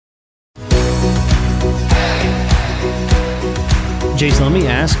Jason, let me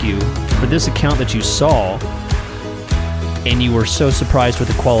ask you, for this account that you saw, and you were so surprised with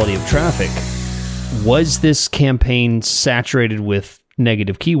the quality of traffic, was this campaign saturated with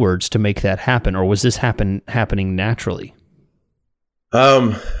negative keywords to make that happen, or was this happening naturally?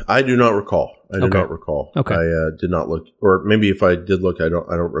 I do not recall. I do not recall. Okay. I did not look, or maybe if I did look, I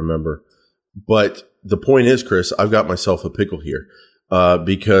don't remember. But the point is, Chris, I've got myself a pickle here,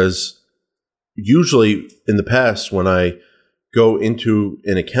 because usually in the past when I go into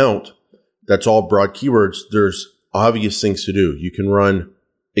an account that's all broad keywords, there's obvious things to do. You can run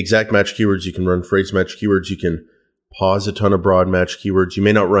exact match keywords. You can run phrase match keywords. You can pause a ton of broad match keywords. You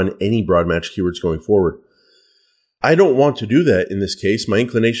may not run any broad match keywords going forward. I don't want to do that in this case. My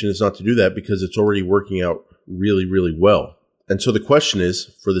inclination is not to do that because it's already working out really, really well. And so the question is,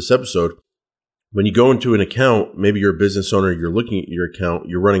 for this episode, when you go into an account, maybe you're a business owner, you're looking at your account,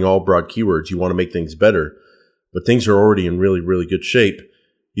 you're running all broad keywords, you want to make things better, but things are already in really, really good shape.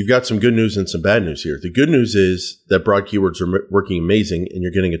 You've got some good news and some bad news here. The good news is that broad keywords are working amazing and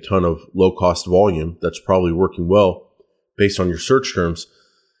you're getting a ton of low-cost volume that's probably working well based on your search terms.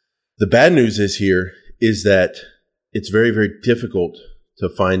 The bad news is that it's very, very difficult to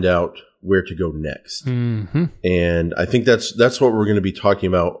find out where to go next. Mm-hmm. And I think that's what we're going to be talking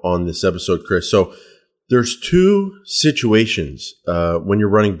about on this episode, Chris. So there's two situations when you're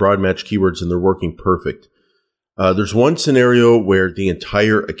running broad match keywords and they're working perfect. There's one scenario where the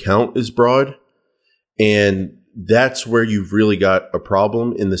entire account is broad, and that's where you've really got a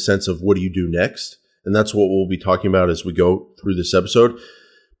problem in the sense of what do you do next? And that's what we'll be talking about as we go through this episode.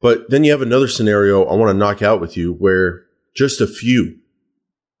 But then you have another scenario I want to knock out with you where just a few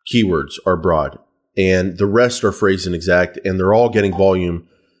keywords are broad and the rest are phrase and exact, and they're all getting volume,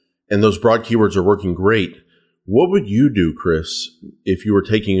 and those broad keywords are working great. What would you do, Chris, if you were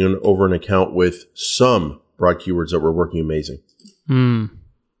taking over an account with some broad keywords that were working amazing?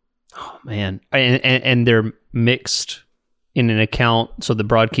 Oh, man. And they're mixed in an account, so the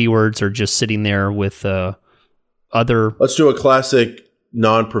broad keywords are just sitting there with other... Let's do a classic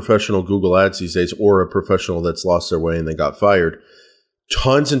non-professional Google Ads these days, or a professional that's lost their way and they got fired.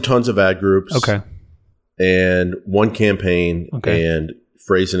 Tons and tons of ad groups. Okay. And one campaign, and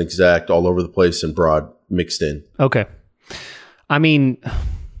phrase and exact all over the place and broad mixed in. Okay. I mean,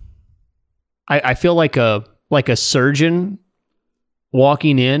 I feel like a surgeon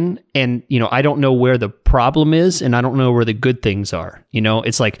walking in, and I don't know where the problem is and I don't know where the good things are.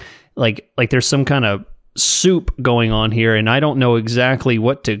 It's like there's some kind of soup going on here and I don't know exactly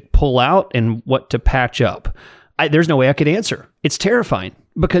what to pull out and what to patch up. There's no way I could answer. It's terrifying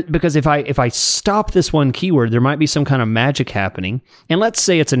because if I stop this one keyword, there might be some kind of magic happening. And let's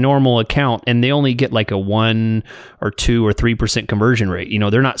say it's a normal account and they only get like a 1 or 2 or 3% conversion rate.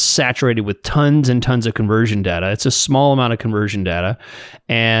 They're not saturated with tons and tons of conversion data. It's a small amount of conversion data.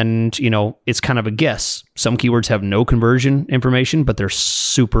 And, it's kind of a guess. Some keywords have no conversion information, but they're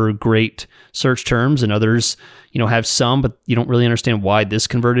super great search terms, and others, have some, but you don't really understand why this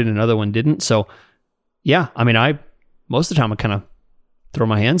converted and another one didn't. So yeah, I mean, most of the time I kind of throw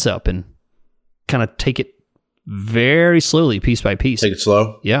my hands up and kind of take it very slowly, piece by piece. Take it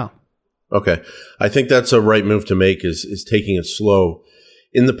slow? Yeah. Okay. I think that's a right move to make is taking it slow.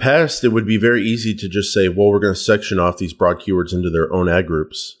 In the past, it would be very easy to just say, well, we're going to section off these broad keywords into their own ad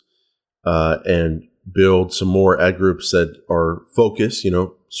groups and build some more ad groups that are focused,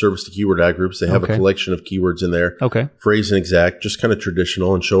 service to keyword ad groups. They have a collection of keywords in there. Okay. Phrase and exact, just kind of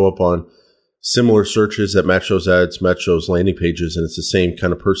traditional, and show up on similar searches that match those ads, match those landing pages, and it's the same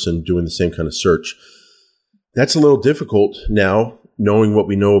kind of person doing the same kind of search. That's a little difficult now, knowing what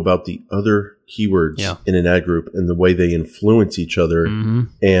we know about the other keywords in an ad group and the way they influence each other. Mm-hmm.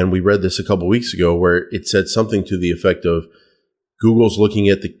 And we read this a couple weeks ago where it said something to the effect of Google's looking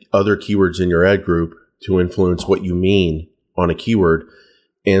at the other keywords in your ad group to influence what you mean on a keyword.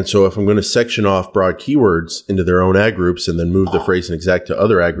 And so if I'm going to section off broad keywords into their own ad groups and then move the phrase and exact to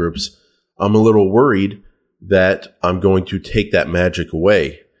other ad groups, I'm a little worried that I'm going to take that magic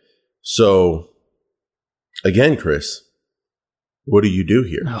away. So again, Chris, what do you do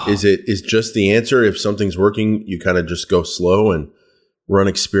here? Oh. Is just the answer, if something's working, you kind of just go slow and run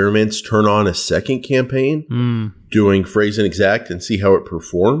experiments, turn on a second campaign doing phrase and exact and see how it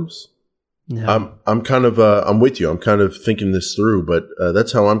performs? Yeah. I'm kind of I'm with you. I'm kind of thinking this through, but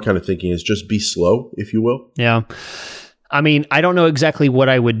that's how I'm kind of thinking, is just be slow, if you will. Yeah. I mean, I don't know exactly what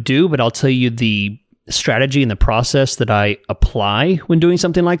I would do, but I'll tell you the strategy and the process that I apply when doing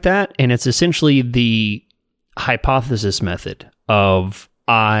something like that. And it's essentially the hypothesis method of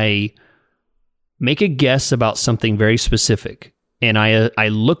I make a guess about something very specific. And I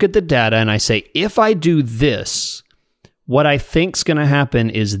look at the data and I say, if I do this, what I think's going to happen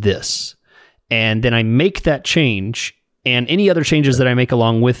is this. And then I make that change, and any other changes that I make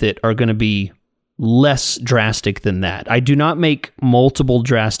along with it are going to be less drastic than that. I do not make multiple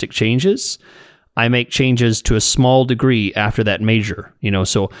drastic changes. I make changes to a small degree after that major.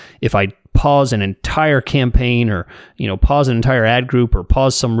 So if I pause an entire campaign, or pause an entire ad group, or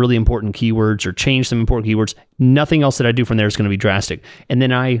pause some really important keywords, or change some important keywords, nothing else that I do from there is going to be drastic. And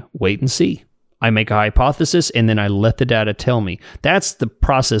then I wait and see. I make a hypothesis, and then I let the data tell me. That's the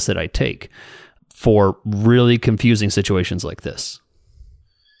process that I take for really confusing situations like this.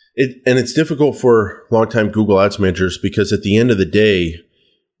 And it's difficult for longtime Google Ads managers, because at the end of the day,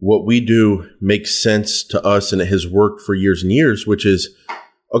 what we do makes sense to us, and it has worked for years and years, which is,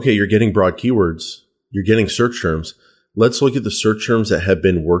 okay, you're getting broad keywords, you're getting search terms. Let's look at the search terms that have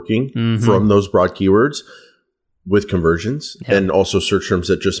been working from those broad keywords with conversions, and also search terms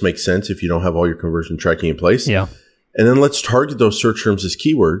that just make sense if you don't have all your conversion tracking in place. Yeah. And then let's target those search terms as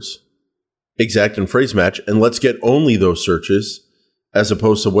keywords, exact and phrase match, and let's get only those searches, as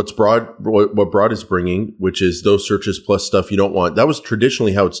opposed to what Broad is bringing, which is those searches plus stuff you don't want. That was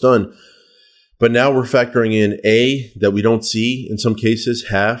traditionally how it's done. But now we're factoring in that we don't see, in some cases,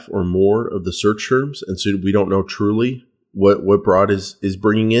 half or more of the search terms. And so we don't know truly what Broad is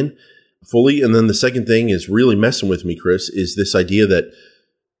bringing in fully. And then the second thing is really messing with me, Chris, is this idea that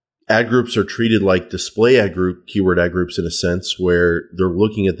ad groups are treated like display keyword ad groups, in a sense, where they're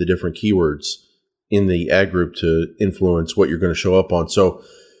looking at the different keywords in the ad group to influence what you're going to show up on. So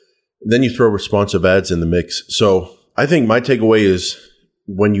then you throw responsive ads in the mix. So I think my takeaway is,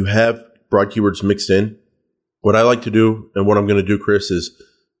 when you have broad keywords mixed in, what I like to do, and what I'm going to do, Chris, is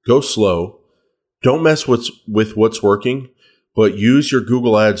go slow. Don't mess with what's working, but use your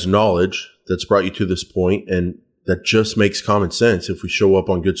Google Ads knowledge that's brought you to this point, and that just makes common sense. If we show up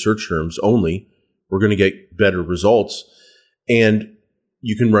on good search terms only, we're going to get better results. And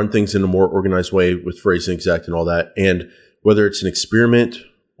you can run things in a more organized way with phrasing exact and all that. And whether it's an experiment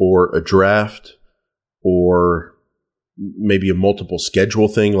or a draft, or maybe a multiple schedule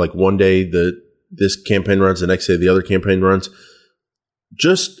thing, like one day this campaign runs, the next day the other campaign runs,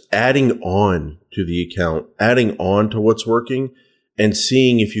 just adding on to the account, adding on to what's working, and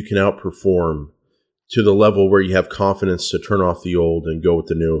seeing if you can outperform to the level where you have confidence to turn off the old and go with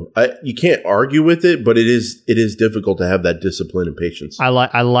the new. You can't argue with it, but it is difficult to have that discipline and patience. I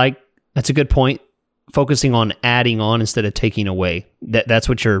like that's a good point. Focusing on adding on instead of taking away. That's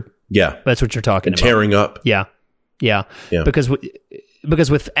what you're talking about. Tearing up. Yeah. Because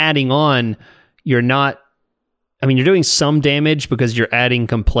with adding on, you're doing some damage because you're adding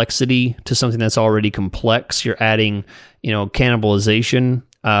complexity to something that's already complex. You're adding, cannibalization,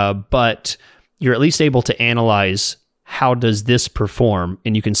 but you're at least able to analyze, how does this perform?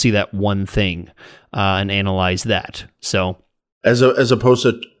 And you can see that one thing and analyze that. So as opposed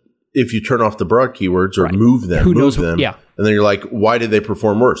to if you turn off the broad keywords or move them, and then you're like, why did they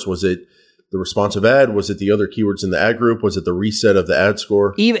perform worse? Was it the responsive ad? Was it the other keywords in the ad group? Was it the reset of the ad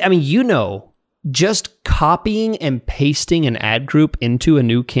score? Just copying and pasting an ad group into a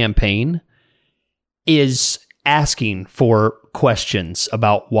new campaign is asking for questions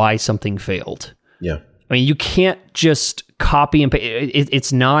about why something failed. Yeah. You can't just copy and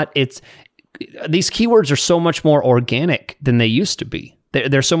paste. These keywords are so much more organic than they used to be.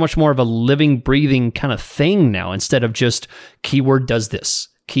 They're so much more of a living, breathing kind of thing now, instead of just keyword does this,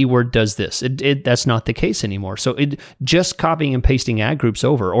 keyword does this. That's not the case anymore. So just copying and pasting ad groups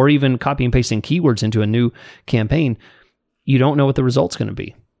over, or even copying and pasting keywords into a new campaign, you don't know what the result's going to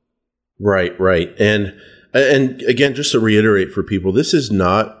be. Right. And again, just to reiterate for people, this is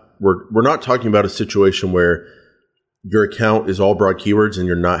not, we're not talking about a situation where your account is all broad keywords and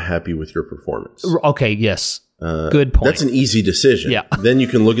you're not happy with your performance. Okay, yes. Good point. That's an easy decision. Yeah. Then you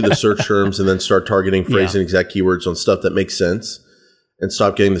can look at the search terms and then start targeting phrase and exact keywords on stuff that makes sense, and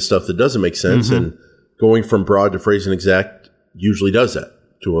stop getting the stuff that doesn't make sense. And going from broad to phrase and exact usually does that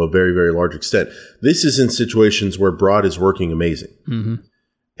to a very, very large extent. This is in situations where broad is working amazing.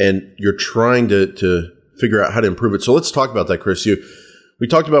 And you're trying to figure out how to improve it. So let's talk about that, Chris. We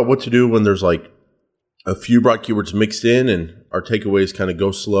talked about what to do when there's like a few broad keywords mixed in, and our takeaway is kind of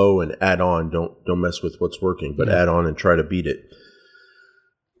go slow and add on. Don't mess with what's working, but add on and try to beat it.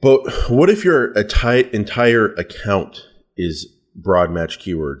 But what if your entire account is broad match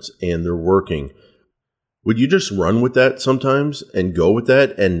keywords and they're working? Would you just run with that sometimes and go with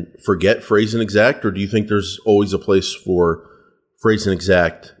that and forget phrase and exact? Or do you think there's always a place for phrase and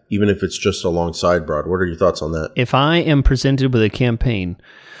exact, even if it's just alongside broad? What are your thoughts on that? If I am presented with a campaign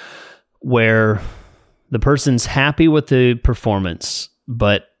where the person's happy with the performance,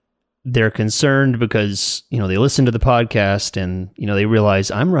 but they're concerned because, they listen to the podcast and, they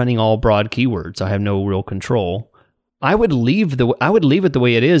realize I'm running all broad keywords. I have no real control. I would leave it the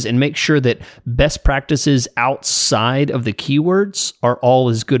way it is and make sure that best practices outside of the keywords are all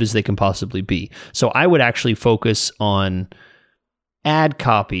as good as they can possibly be. So I would actually focus on ad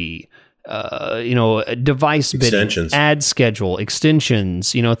copy, device bidding, ad schedule,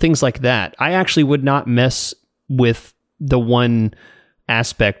 extensions, things like that. I actually would not mess with the one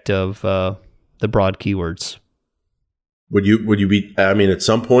aspect of the broad keywords. Would you be, at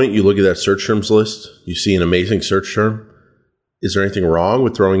some point you look at that search terms list, you see an amazing search term. Is there anything wrong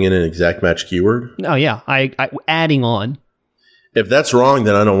with throwing in an exact match keyword? Oh yeah. I adding on. If that's wrong,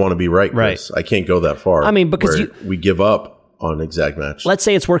 then I don't want to be right, Chris. Right. I can't go that far. Because we give up on exact match. Let's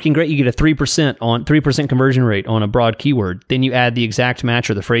say it's working great. You get a 3% conversion rate on a broad keyword. Then you add the exact match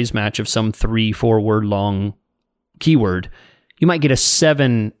or the phrase match of some 3-4 word long keyword. You might get a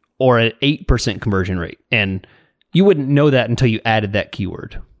 7 or an 8% conversion rate. And you wouldn't know that until you added that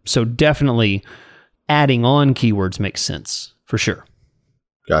keyword. So definitely adding on keywords makes sense for sure.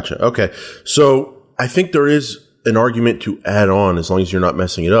 Gotcha. Okay. So I think there is an argument to add on as long as you're not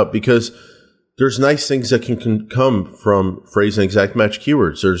messing it up, because there's nice things that can come from phrase and exact match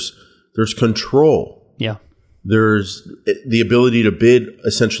keywords. There's control. Yeah. There's the ability to bid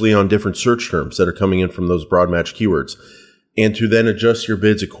essentially on different search terms that are coming in from those broad match keywords, and to then adjust your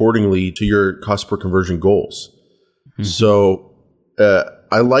bids accordingly to your cost per conversion goals. Mm-hmm. So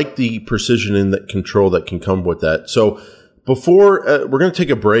I like the precision and the control that can come with that. So before we're going to take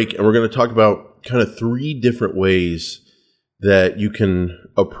a break, and we're going to talk about kind of 3 different ways that you can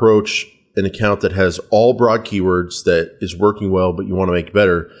approach an account that has all broad keywords that is working well, but you want to make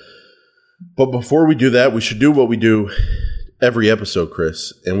better. But before we do that, we should do what we do every episode,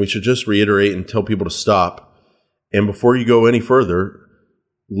 Chris, and we should just reiterate and tell people to stop. And before you go any further,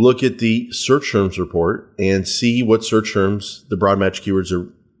 look at the search terms report and see what search terms the broad match keywords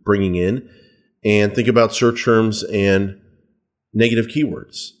are bringing in, and think about search terms and negative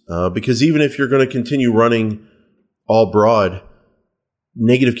keywords. Because even if you're going to continue running all broad,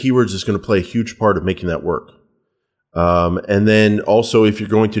 negative keywords is going to play a huge part of making that work. And then also, if you're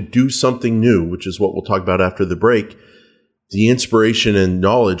going to do something new, which is what we'll talk about after the break, the inspiration and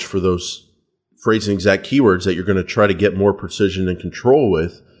knowledge for those phrase and exact keywords that you're going to try to get more precision and control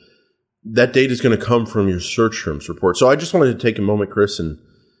with, that data is going to come from your search terms report. So I just wanted to take a moment, Chris, and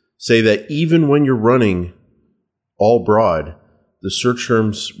say that even when you're running all broad, the search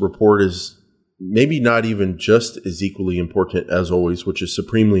terms report is maybe not even just as equally important as always, which is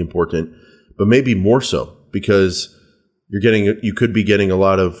supremely important, but maybe more so, because you could be getting a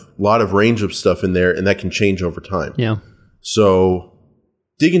lot of range of stuff in there, and that can change over time. Yeah. So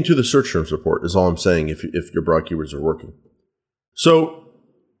dig into the search terms report is all I'm saying if your broad keywords are working. So,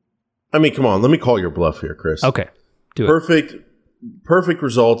 come on, let me call your bluff here, Chris. Okay. Do it. Perfect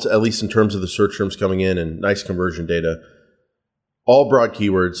results, at least in terms of the search terms coming in and nice conversion data. All broad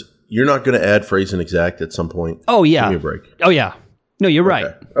keywords. You're not going to add phrase and exact at some point. Oh, yeah. Give me a break. Oh, yeah. No, you're right.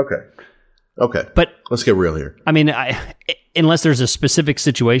 Okay. But let's get real here. Unless there's a specific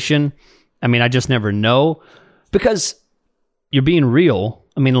situation, I just never know, because you're being real.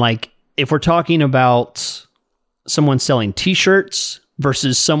 If we're talking about someone selling T-shirts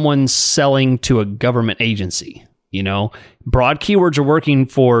versus someone selling to a government agency, broad keywords are working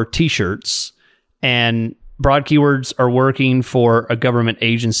for T-shirts, and broad keywords are working for a government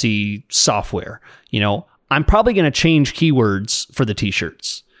agency software. I'm probably going to change keywords for the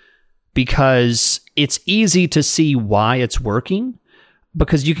T-shirts, because it's easy to see why it's working,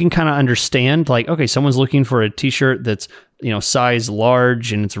 because you can kind of understand, okay, someone's looking for a T-shirt that's, size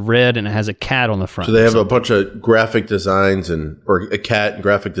large and it's red and it has a cat on the front. So they have a bunch of graphic designs or a cat and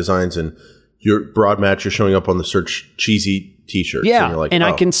graphic designs, and your broad match is showing up on the search cheesy T-shirts. Yeah. And you're like, and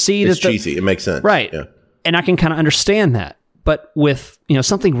I can see it's cheesy. It makes sense. Right. Yeah. And I can kind of understand that. But with,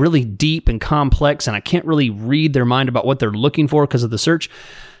 something really deep and complex, and I can't really read their mind about what they're looking for because of the search,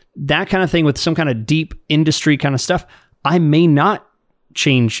 that kind of thing with some kind of deep industry kind of stuff, I may not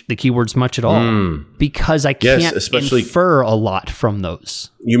change the keywords much at all, because I can't infer a lot from those.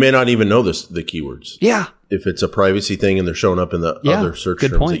 You may not even know the keywords. Yeah. If it's a privacy thing and they're showing up in the other search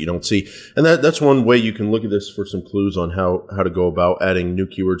terms that you don't see. And that's one way you can look at this for some clues on how to go about adding new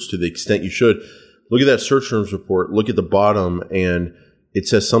keywords to the extent you should. Look at that search terms report. Look at the bottom, and it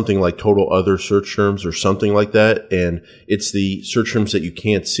says something like total other search terms or something like that. And it's the search terms that you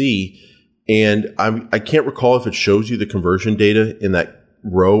can't see. And I can't recall if it shows you the conversion data in that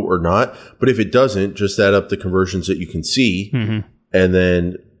row or not. But if it doesn't, just add up the conversions that you can see, and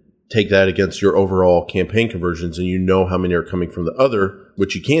then take that against your overall campaign conversions, and how many are coming from the other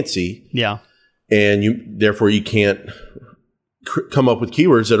which you can't see. Yeah. And therefore you can't come up with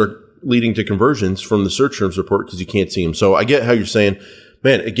keywords that are leading to conversions from the search terms report because you can't see them. So I get how you're saying,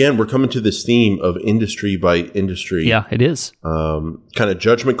 man, again, we're coming to this theme of industry by industry. Yeah, it is. Kind of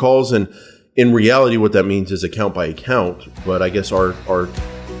judgment calls. And in reality, what that means is account by account. But I guess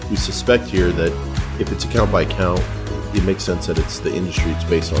we suspect here that if it's account by account, it makes sense that it's the industry it's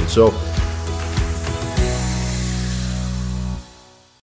based on. So